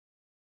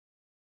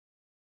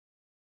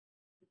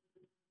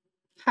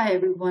Hi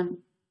everyone,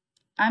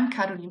 I'm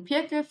Caroline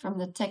Pirkl from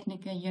the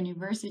Technical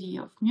University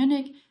of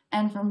Munich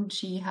and from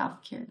GE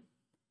Healthcare.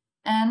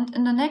 And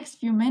in the next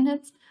few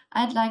minutes,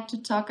 I'd like to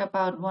talk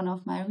about one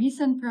of my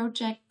recent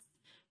projects,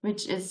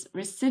 which is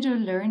residual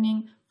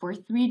learning for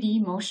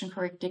 3D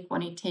motion-corrected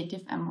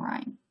quantitative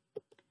MRI.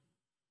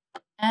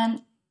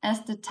 And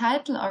as the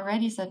title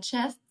already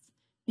suggests,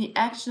 the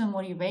actual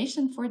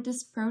motivation for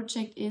this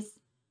project is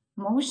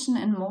motion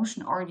and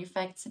motion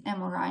artifacts in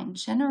MRI in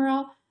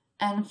general,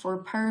 and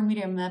for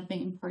parameter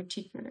mapping in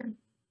particular.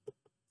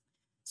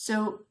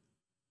 So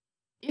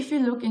if we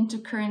look into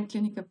current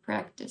clinical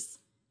practice,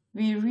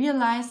 we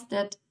realize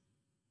that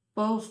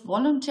both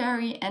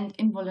voluntary and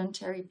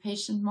involuntary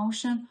patient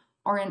motion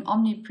are an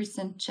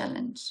omnipresent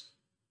challenge.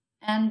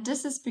 And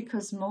this is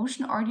because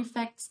motion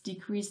artifacts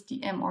decrease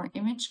the MR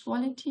image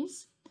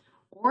qualities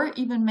or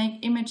even make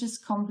images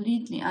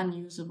completely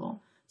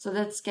unusable, so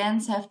that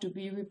scans have to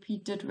be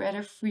repeated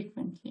rather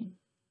frequently.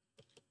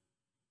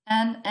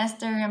 And as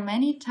there are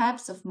many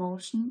types of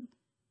motion,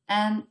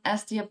 and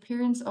as the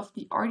appearance of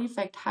the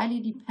artifact highly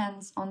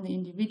depends on the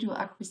individual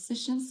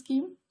acquisition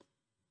scheme,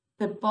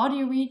 the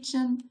body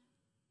region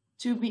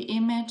to be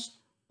imaged,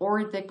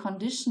 or the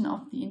condition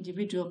of the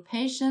individual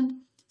patient,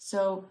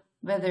 so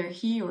whether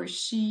he or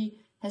she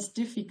has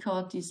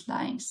difficulties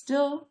lying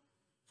still,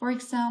 for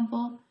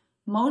example,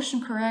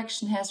 motion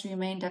correction has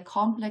remained a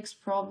complex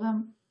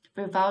problem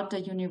without a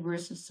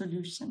universal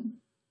solution.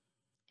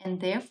 And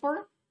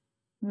therefore,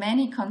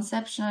 many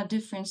conceptual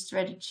different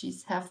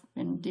strategies have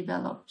been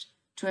developed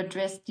to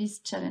address these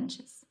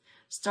challenges,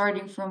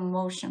 starting from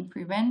motion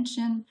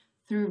prevention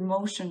through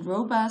motion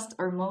robust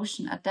or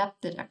motion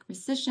adapted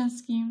acquisition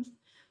schemes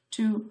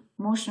to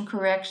motion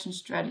correction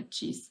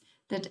strategies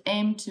that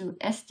aim to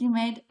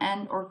estimate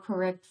and or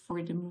correct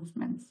for the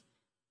movements,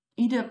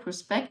 either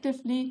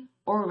prospectively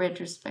or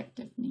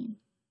retrospectively.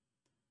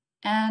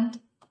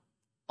 And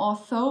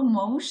although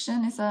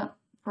motion is a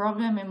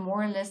problem in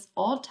more or less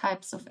all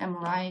types of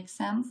MRI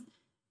exams,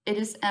 it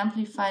is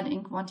amplified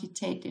in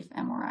quantitative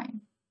MRI.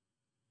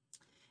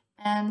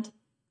 And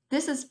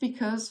this is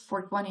because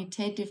for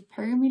quantitative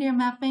parameter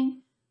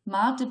mapping,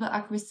 multiple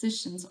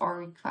acquisitions are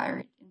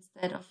required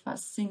instead of a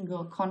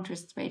single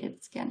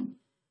contrast-weighted scan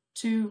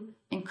to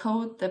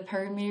encode the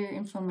parameter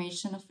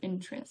information of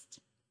interest.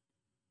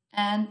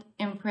 And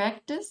in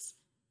practice,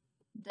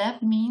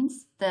 that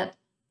means that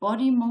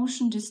body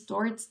motion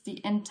distorts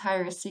the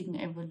entire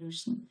signal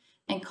evolution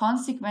and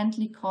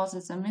consequently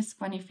causes a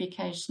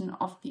misquantification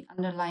of the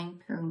underlying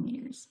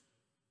parameters.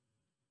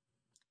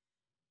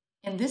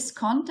 In this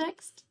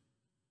context,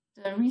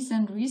 the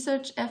recent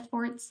research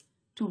efforts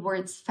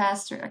towards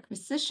faster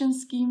acquisition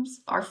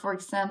schemes are, for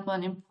example,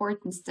 an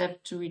important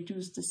step to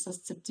reduce the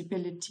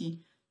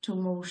susceptibility to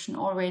motion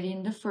already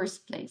in the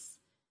first place.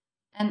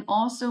 And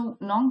also,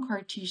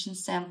 non-Cartesian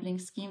sampling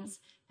schemes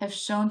have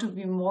shown to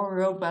be more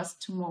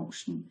robust to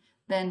motion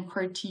than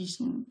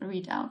Cartesian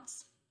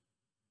readouts.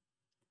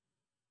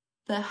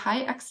 The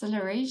high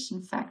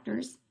acceleration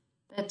factors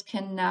that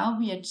can now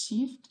be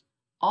achieved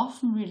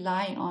often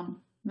rely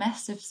on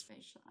massive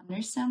spatial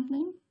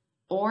undersampling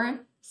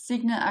or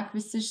signal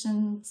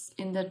acquisitions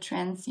in the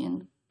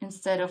transient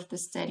instead of the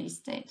steady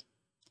state,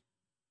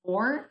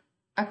 or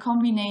a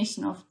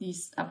combination of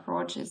these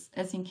approaches,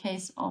 as in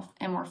case of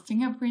MR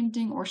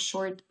fingerprinting or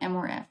short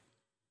MRF,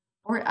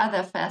 or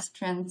other fast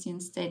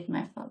transient state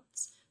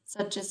methods,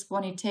 such as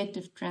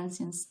quantitative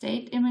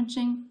transient-state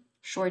imaging,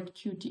 short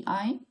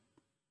QTI,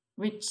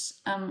 which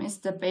is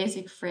the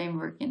basic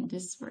framework in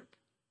this work.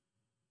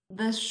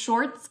 The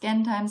short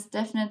scan times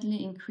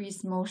definitely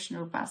increase motion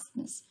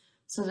robustness,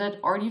 so that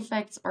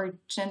artifacts are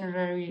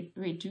generally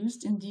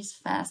reduced in these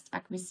fast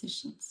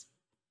acquisitions.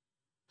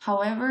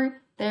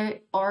 However,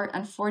 they are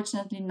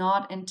unfortunately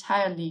not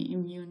entirely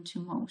immune to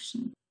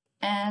motion.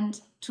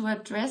 And to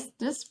address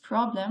this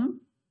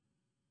problem,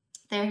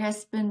 there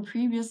has been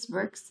previous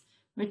works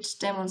which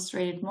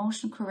demonstrated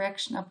motion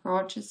correction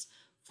approaches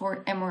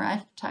for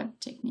MRI type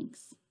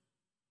techniques.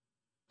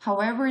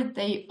 However,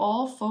 they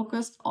all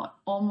focused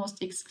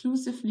almost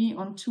exclusively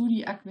on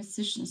 2D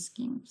acquisition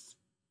schemes.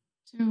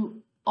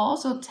 To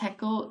also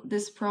tackle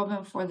this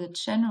problem for the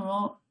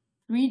general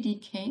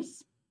 3D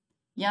case,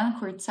 Jan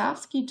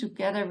Kurzawski,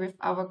 together with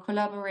our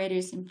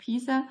collaborators in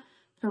Pisa,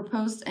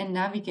 proposed a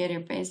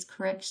navigator-based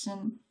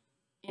correction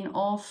in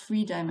all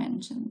 3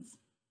 dimensions.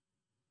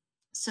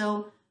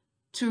 So,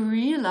 to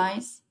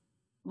realize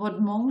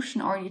what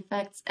motion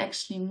artifacts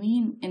actually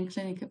mean in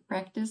clinical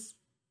practice,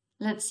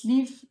 let's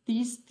leave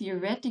these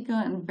theoretical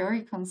and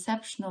very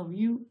conceptual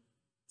views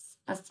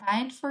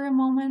aside for a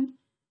moment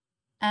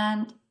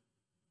and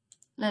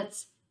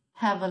let's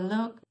have a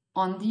look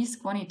on these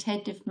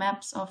quantitative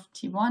maps of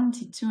T1,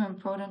 T2 and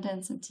proton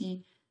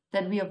density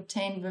that we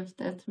obtained with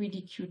the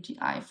 3D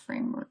QTI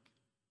framework.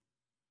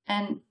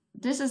 And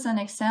this is an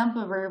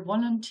example where a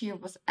volunteer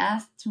was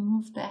asked to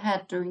move the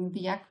head during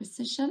the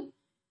acquisition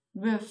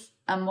with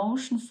a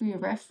motion-free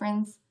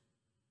reference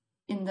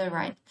in the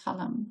right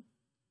column.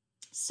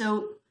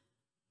 So,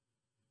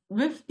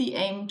 with the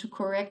aim to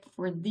correct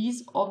for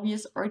these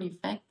obvious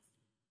artifacts,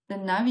 the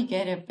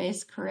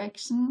navigator-based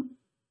correction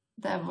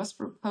that was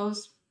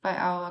proposed by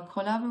our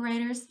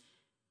collaborators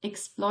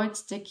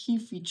exploits the key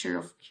feature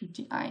of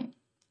QTI,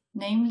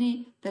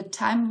 namely the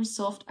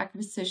time-resolved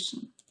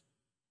acquisition,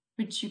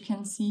 which you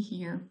can see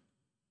here.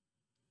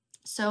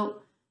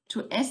 So,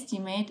 to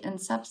estimate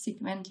and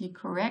subsequently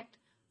correct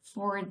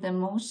for the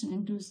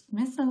motion-induced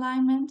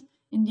misalignment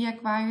in the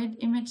acquired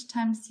image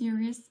time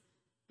series,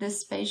 the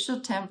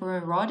spatial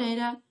temporal raw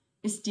data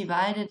is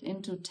divided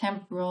into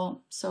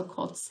temporal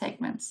so-called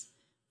segments,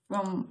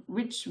 from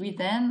which we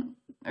then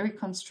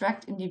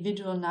reconstruct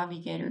individual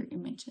navigator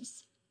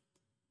images.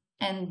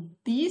 And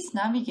these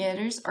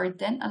navigators are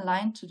then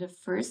aligned to the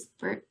first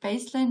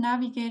baseline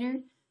navigator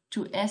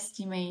to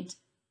estimate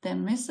the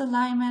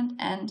misalignment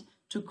and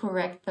to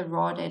correct the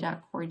raw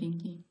data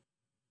accordingly.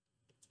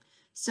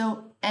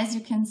 So, as you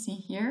can see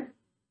here,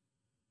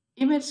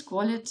 image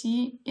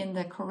quality in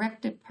the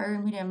corrected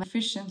parameter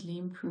efficiently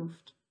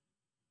improved.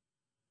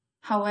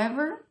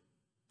 However,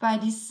 by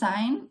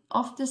design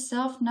of the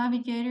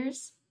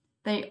self-navigators,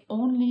 they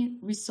only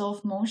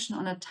resolve motion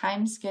on a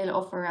time scale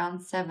of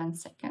around 7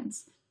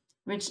 seconds,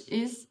 which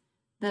is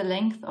the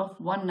length of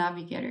one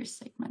navigator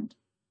segment.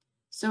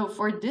 So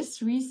for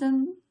this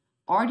reason,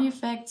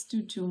 artifacts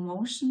due to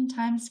motion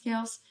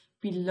timescales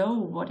below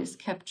what is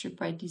captured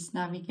by these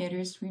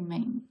navigators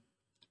remain.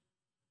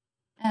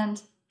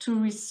 And to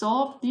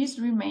resolve these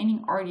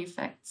remaining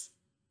artifacts,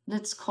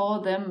 let's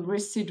call them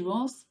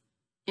residuals,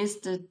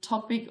 is the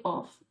topic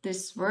of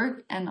this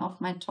work and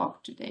of my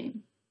talk today.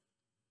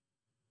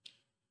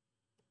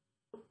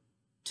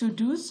 To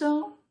do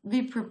so,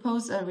 we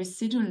propose a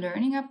residual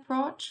learning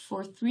approach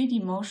for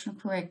 3D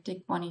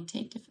motion-corrected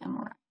quantitative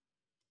MRI.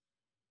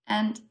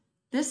 And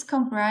this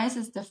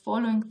comprises the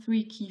following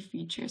 3 key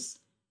features,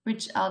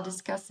 which I'll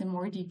discuss in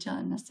more detail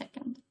in a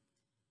second.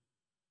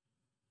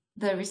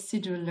 The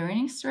residual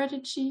learning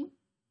strategy,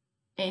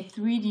 a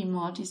 3D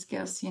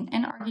multiscale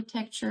CNN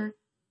architecture,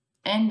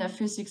 and a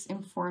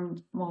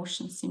physics-informed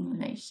motion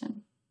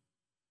simulation.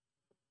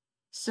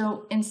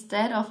 So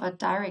instead of a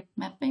direct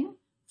mapping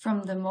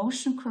from the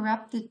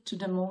motion-corrupted to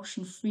the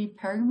motion-free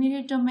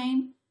parameter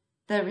domain,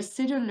 the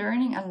residual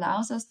learning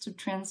allows us to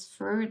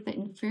transfer the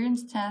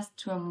inference task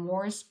to a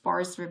more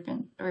sparse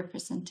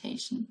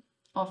representation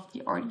of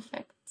the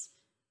artifacts,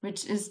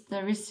 which is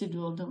the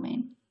residual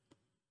domain.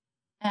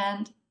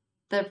 And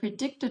the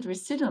predicted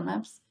residual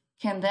maps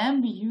can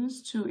then be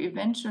used to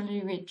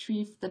eventually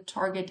retrieve the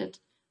targeted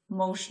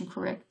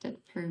motion-corrected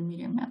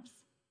parameter maps.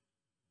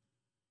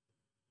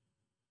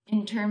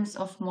 In terms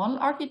of model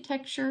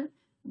architecture,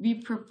 we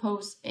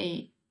propose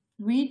a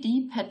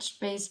 3D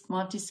patch-based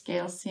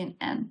multiscale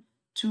CNN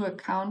to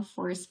account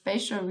for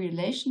spatial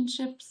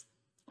relationships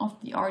of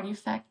the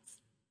artifacts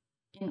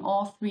in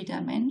all 3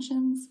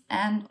 dimensions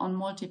and on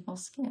multiple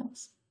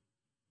scales.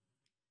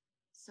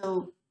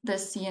 So the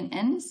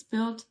CNN is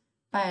built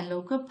by a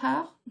local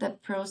path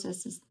that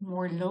processes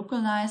more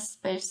localized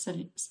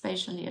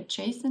spatially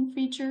adjacent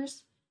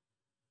features,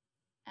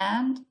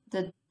 and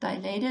the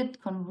dilated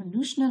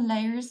convolutional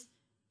layers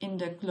in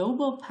the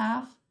global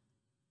path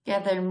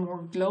gather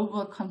more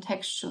global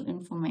contextual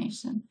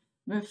information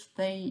with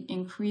the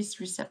increased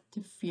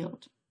receptive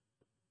field.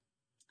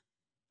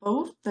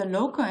 Both the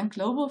local and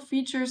global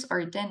features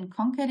are then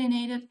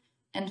concatenated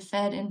and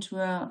fed into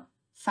a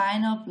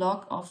final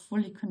block of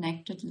fully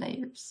connected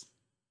layers.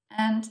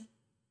 And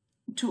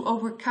to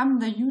overcome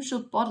the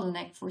usual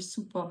bottleneck for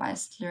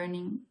supervised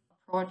learning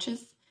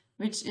approaches,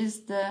 which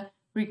is the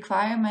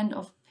requirement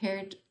of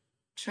paired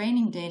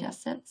training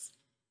datasets,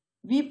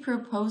 we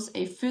propose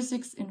a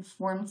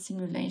physics-informed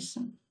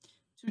simulation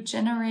to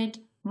generate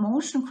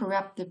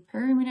motion-corrupted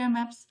parameter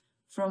maps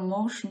from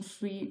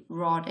motion-free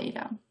raw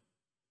data.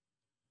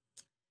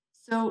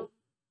 So,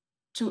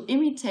 to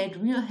imitate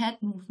real head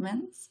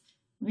movements,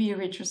 we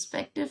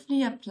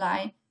retrospectively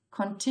apply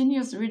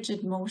continuous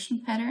rigid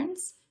motion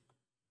patterns,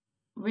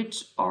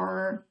 which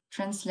are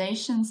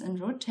translations and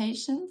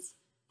rotations,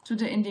 to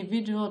the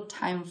individual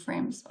time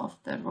frames of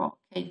the raw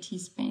KT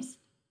space,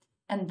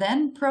 and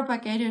then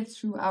propagated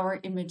through our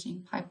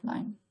imaging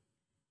pipeline.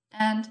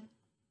 And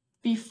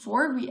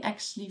before we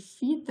actually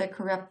feed the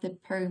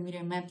corrupted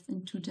parameter maps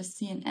into the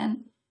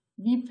CNN,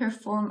 we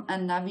perform a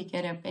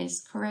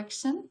navigator-based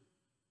correction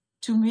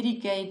to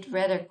mitigate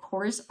rather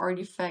coarse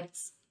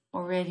artifacts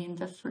already in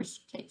the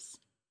first place.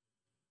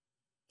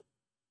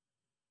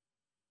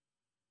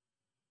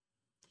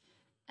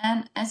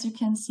 And as you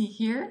can see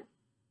here,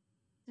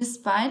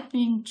 despite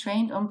being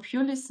trained on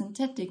purely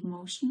synthetic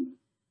motion,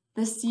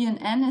 the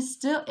CNN is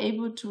still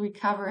able to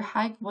recover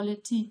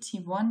high-quality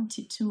T1,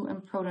 T2,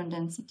 and proton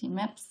density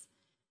maps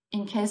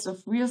in case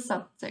of real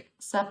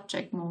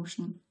subject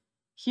motion,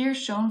 here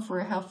shown for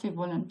a healthy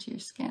volunteer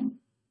scan.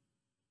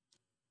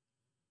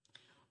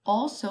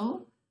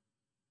 Also,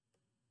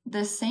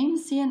 the same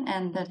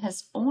CNN that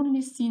has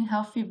only seen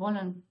healthy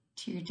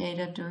volunteer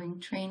data during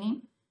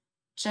training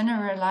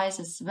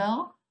generalizes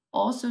well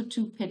also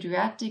to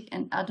pediatric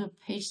and adult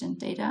patient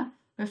data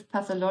with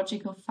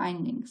pathological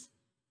findings,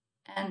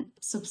 and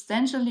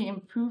substantially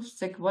improves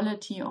the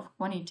quality of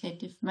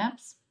quantitative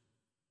maps,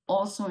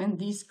 also in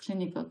these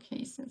clinical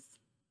cases.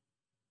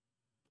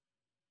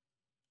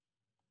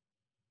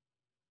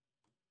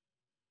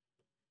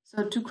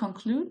 So to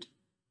conclude,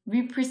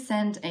 we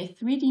present a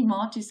 3D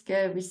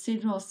multiscale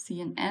residual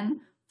CNN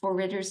for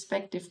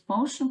retrospective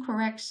motion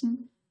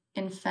correction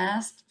in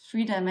fast,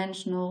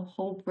 three-dimensional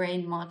whole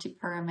brain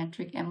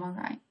multiparametric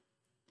MRI.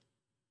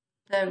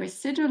 The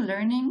residual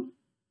learning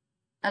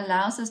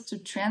allows us to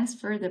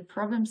transfer the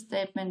problem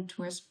statement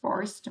to a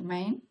sparse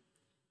domain.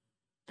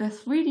 The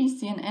 3D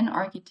CNN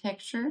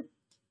architecture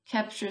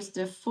captures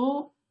the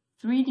full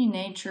 3D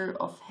nature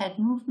of head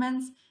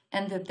movements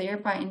and the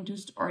thereby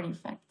induced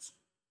artifacts.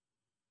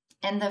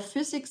 And the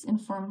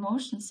physics-informed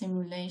motion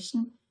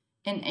simulation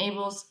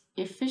enables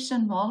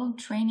efficient model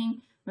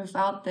training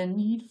without the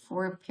need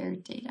for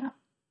paired data.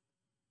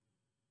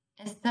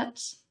 As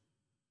such,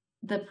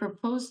 the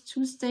proposed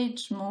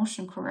two-stage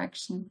motion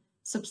correction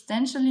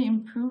substantially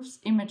improves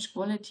image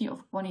quality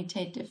of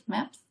quantitative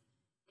maps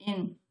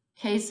in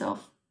case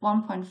of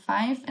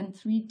 1.5 and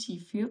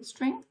 3T field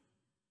strength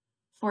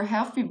for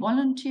healthy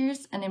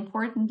volunteers, and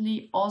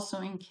importantly also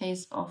in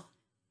case of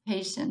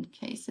patient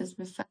cases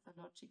with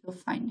pathological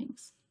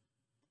findings.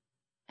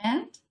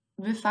 And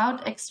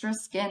without extra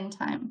scan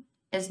time,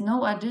 as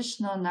no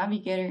additional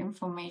navigator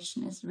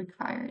information is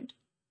required.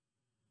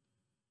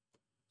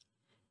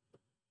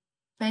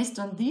 Based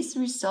on these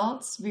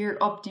results, we are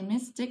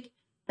optimistic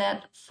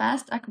that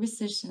fast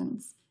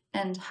acquisitions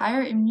and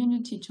higher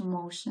immunity to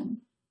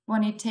motion,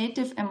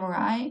 quantitative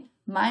MRI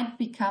might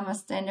become a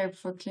standard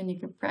for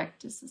clinical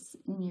practices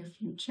in the near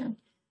future.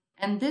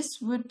 And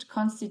this would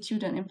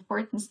constitute an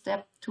important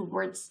step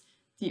towards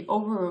the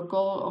overall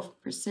goal of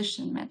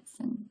precision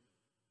medicine.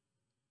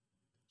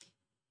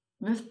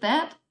 With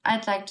that,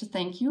 I'd like to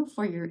thank you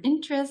for your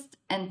interest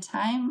and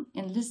time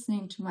in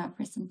listening to my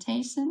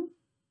presentation.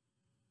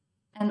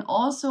 And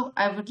also,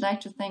 I would like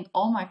to thank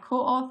all my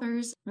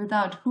co-authors,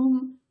 without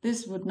whom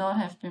this would not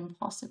have been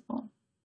possible.